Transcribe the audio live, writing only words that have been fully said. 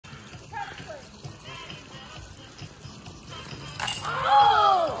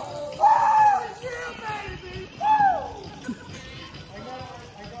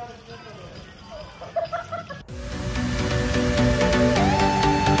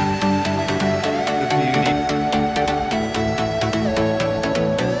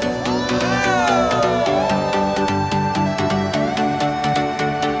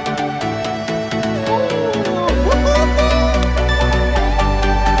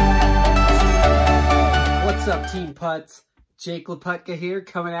Team Putts, JakeLaPutka here,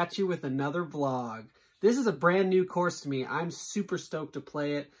 coming at you with another vlog. This is a brand new course to me. I'm super stoked to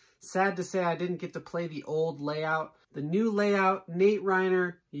play it. Sad to say I didn't get to play the old layout. The new layout, Nate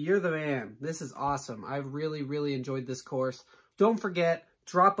Reiner, you're the man. This is awesome. I've really enjoyed this course. Don't forget,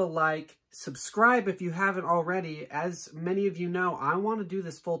 drop a like, subscribe if you haven't already. As many of you know, I want to do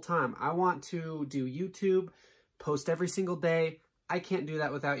this full time. I want to do YouTube, post every single day. I can't do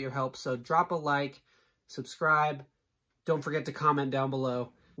that without your help, so drop a like, subscribe. Don't forget to comment down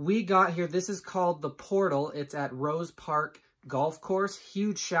below. We got here, this is called The Portal. It's at Rose Park Golf Course.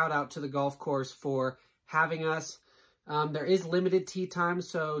 Huge shout out to the golf course for having us. There is limited tee time,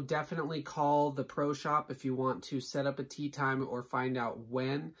 so definitely call the pro shop if you want to set up a tee time or find out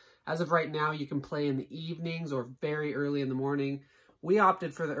when. As of right now, you can play in the evenings or very early in the morning. We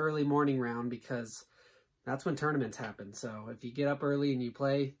opted for the early morning round because that's when tournaments happen. So if you get up early and you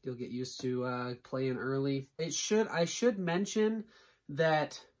play, you'll get used to playing early. I should mention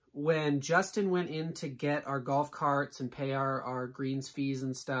that when Justin went in to get our golf carts and pay our greens fees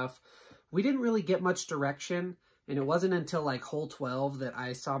and stuff, we didn't really get much direction. And it wasn't until like hole 12 that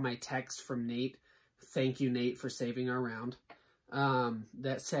I saw my text from Nate. Thank you, Nate, for saving our round.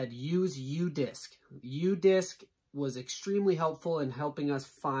 That said, use UDisc. UDisc was extremely helpful in helping us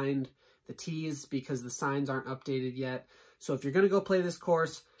find the tees because the signs aren't updated yet. So if you're going to go play this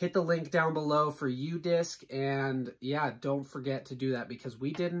course, hit the link down below for UDisc. And yeah, don't forget to do that because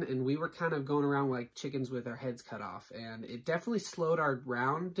we didn't, and we were kind of going around like chickens with our heads cut off. And it definitely slowed our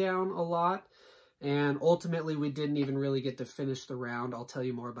round down a lot. And ultimately, we didn't even really get to finish the round. I'll tell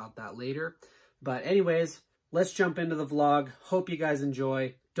you more about that later. But anyways, let's jump into the vlog. Hope you guys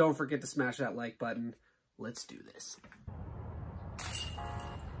enjoy. Don't forget to smash that like button. Let's do this.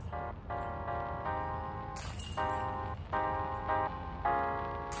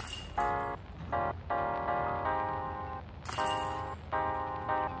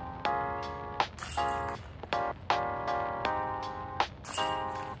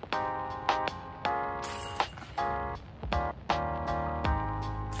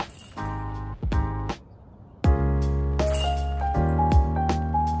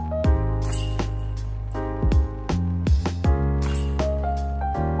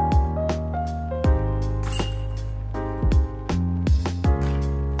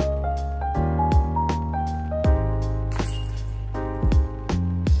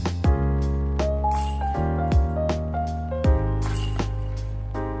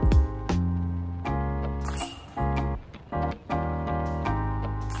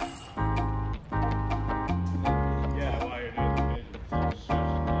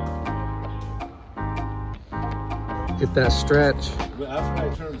 Get that stretch. After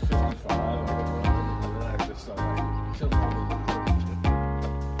I turned 55, I just started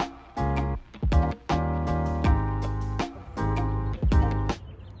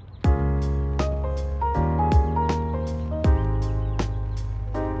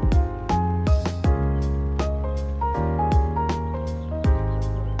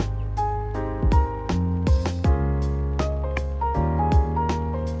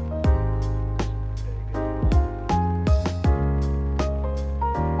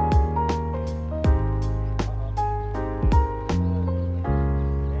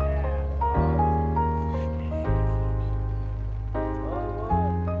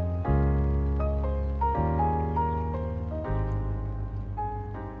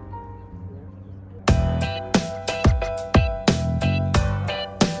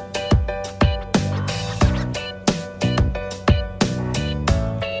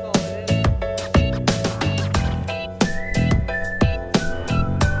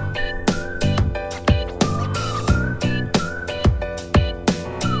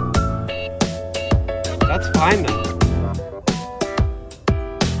That's fine though.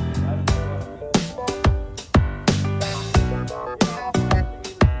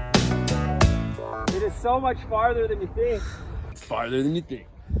 It is so much farther than you think. farther than you think.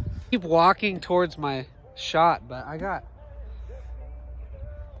 Keep walking towards my shot, but I got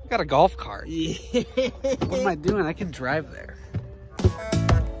a golf cart. Yeah. What am I doing? I can drive there.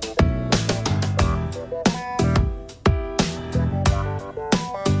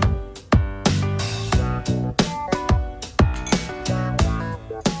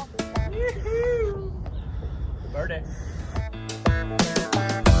 Birthday.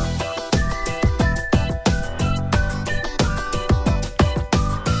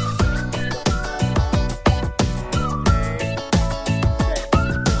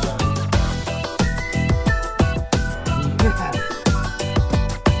 Yes.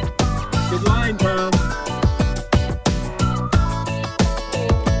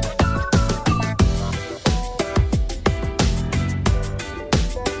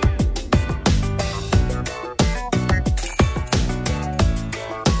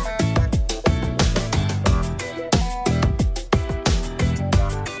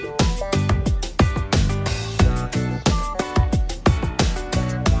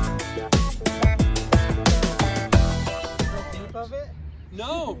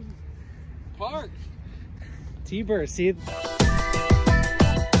 T-burst, see?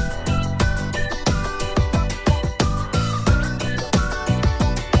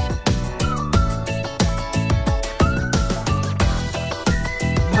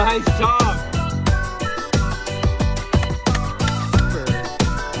 Nice job.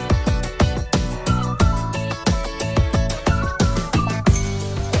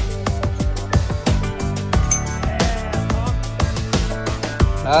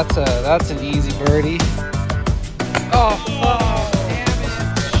 That's an easy birdie. Oh, damn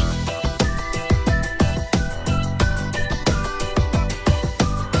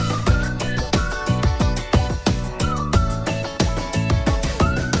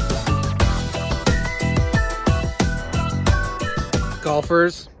it.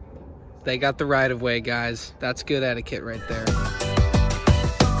 Golfers, they got the right of way, guys. That's good etiquette right there.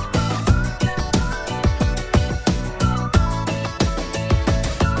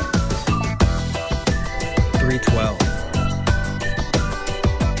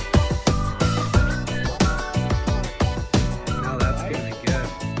 Now that's gonna be good.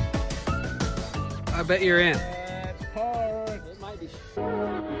 I bet you're in. That's par. It might be.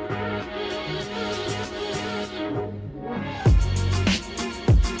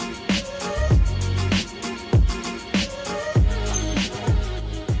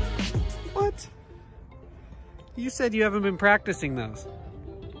 What? You said you haven't been practicing those.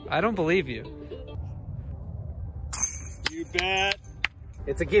 I don't believe you. You bet.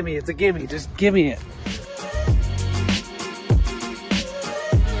 It's a gimme, it's a gimme, just gimme it.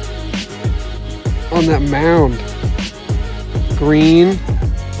 On that mound. Green,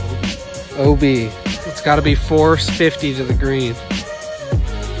 OB. It's gotta be 450 to the green.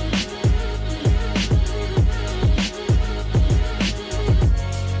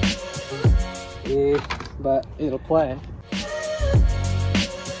 But it'll play.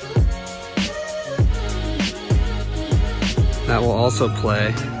 That will also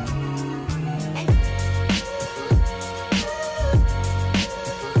play.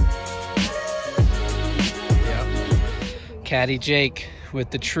 Yep. Caddy Jake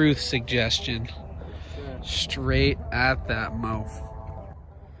with the truth suggestion. Straight at that mouth.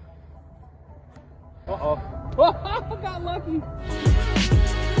 Uh-oh. Got lucky.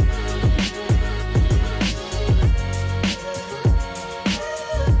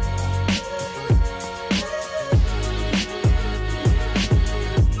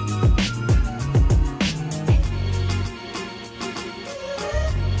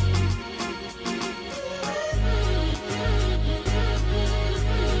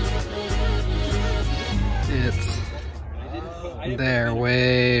 It's there,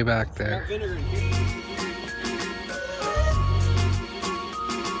 way back there.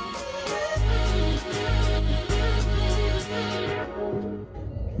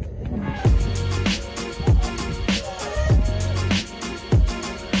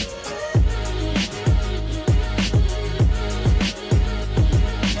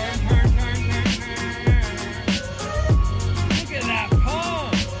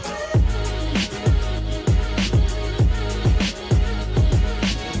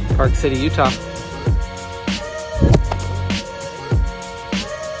 Park City, Utah.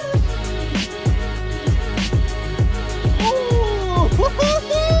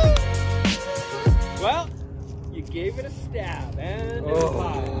 Well, you gave it a stab and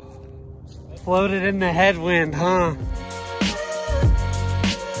Floated in the headwind, huh?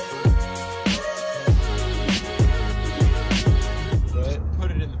 Put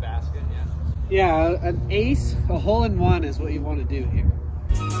it in the basket, yeah. Yeah, an ace, a hole-in-one is what you want to do here.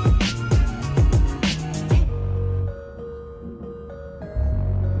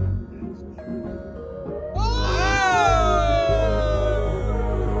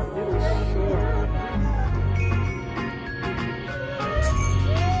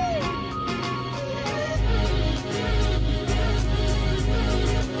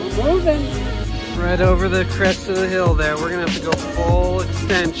 Moving. Right over the crest of the hill there. We're gonna have to go full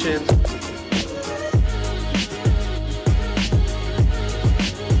extension.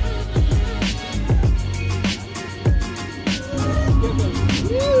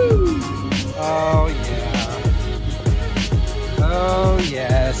 Oh yeah. Oh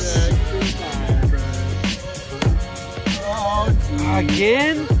yes. Oh,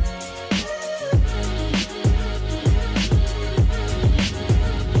 again?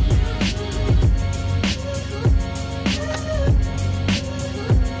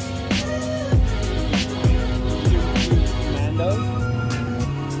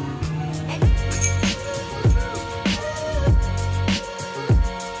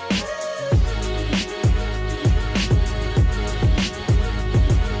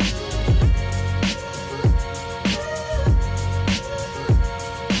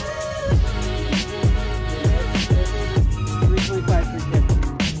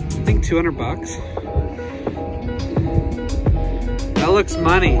 200 bucks? That looks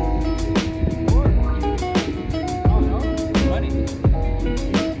money.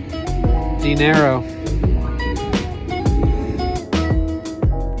 Dinero.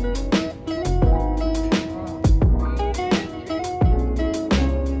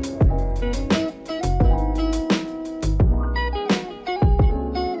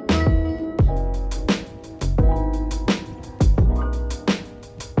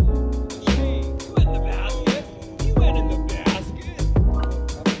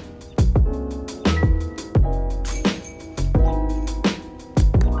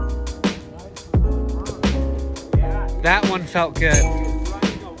 That one felt good.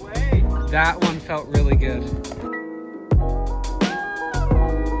 That one felt really good.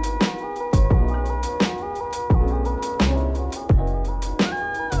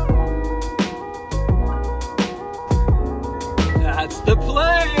 That's the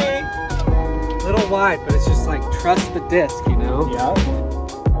play. Little wide, but it's just like trust the disc, you know? Yeah.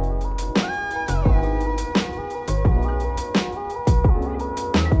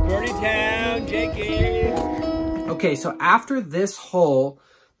 Okay, so after this hole,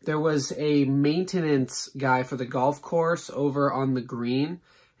 there was a maintenance guy for the golf course over on the green,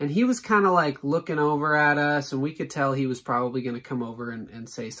 and he was kind of like looking over at us, and we could tell he was probably going to come over and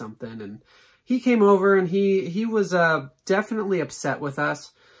say something. And he came over, and he was definitely upset with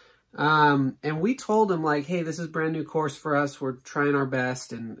us. And we told him, like, hey, this is a brand new course for us. We're trying our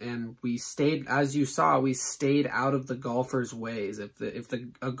best. And we stayed, as you saw, we stayed out of the golfer's ways. If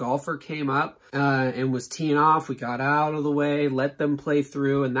a golfer came up and was teeing off, we got out of the way, let them play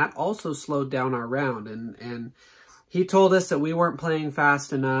through. And that also slowed down our round. And he told us that we weren't playing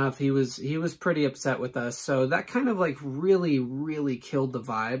fast enough. He was pretty upset with us. So that kind of like really, really killed the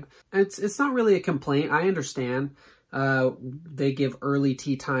vibe. And it's not really a complaint. I understand. They give early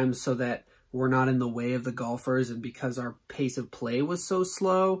tee times so that we're not in the way of the golfers, and because our pace of play was so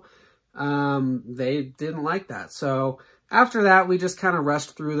slow, they didn't like that. So after that, we just kind of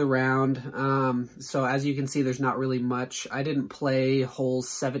rushed through the round. So as you can see, there's not really much. I didn't play holes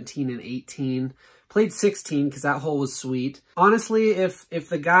 17 and 18. Played 16 because that hole was sweet. Honestly, if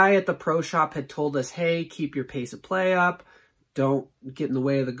the guy at the pro shop had told us, hey, keep your pace of play up, don't get in the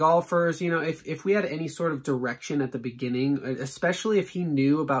way of the golfers. You know, if we had any sort of direction at the beginning, especially if he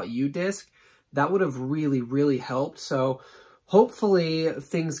knew about U-Disc, that would have really, really helped. So hopefully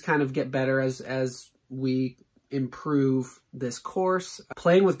things kind of get better as we improve this course.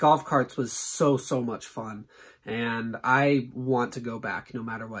 Playing with golf carts was so much fun. And I want to go back no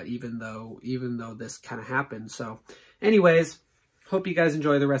matter what, even though this kind of happened. So anyways, hope you guys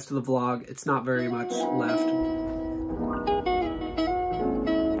enjoy the rest of the vlog. It's not very much left.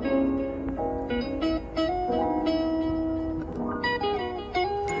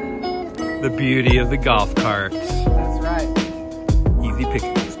 The beauty of the golf carts. That's right. Easy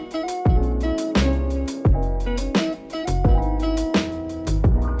pickings.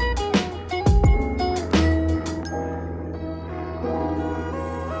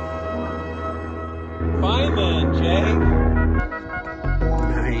 Fine then, Jake.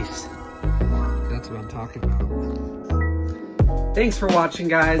 Nice. That's what I'm talking about. Thanks for watching,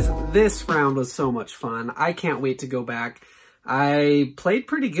 guys. This round was so much fun. I can't wait to go back. I played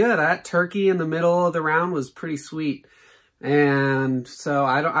pretty good. That turkey in the middle of the round was pretty sweet. And so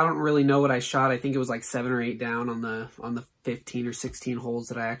I don't really know what I shot. I think it was like 7 or 8 down on the 15 or 16 holes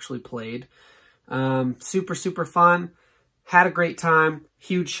that I actually played. Super fun. Had a great time.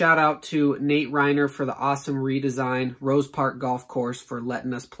 Huge shout out to Nate Reiner for the awesome redesign. Rose Park Golf Course for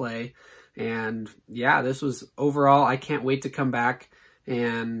letting us play. And yeah, this was overall, I can't wait to come back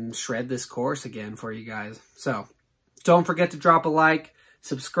and shred this course again for you guys. So don't forget to drop a like,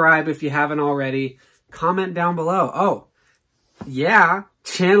 subscribe if you haven't already, comment down below. Oh, yeah,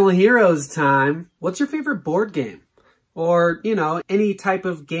 Channel Heroes time. What's your favorite board game? Or, you know, any type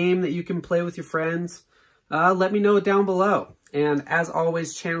of game that you can play with your friends? Let me know down below. And as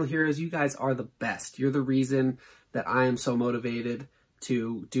always, Channel Heroes, you guys are the best. You're the reason that I am so motivated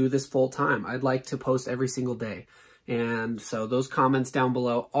to do this full time. I'd like to post every single day. And so those comments down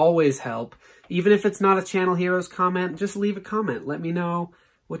below always help. Even if it's not a Channel Heroes comment, just leave a comment. Let me know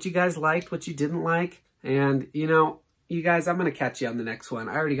what you guys liked, what you didn't like. And, you know, you guys, I'm going to catch you on the next one.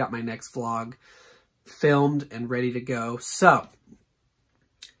 I already got my next vlog filmed and ready to go. So,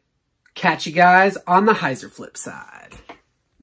 catch you guys on the hyzer flip side.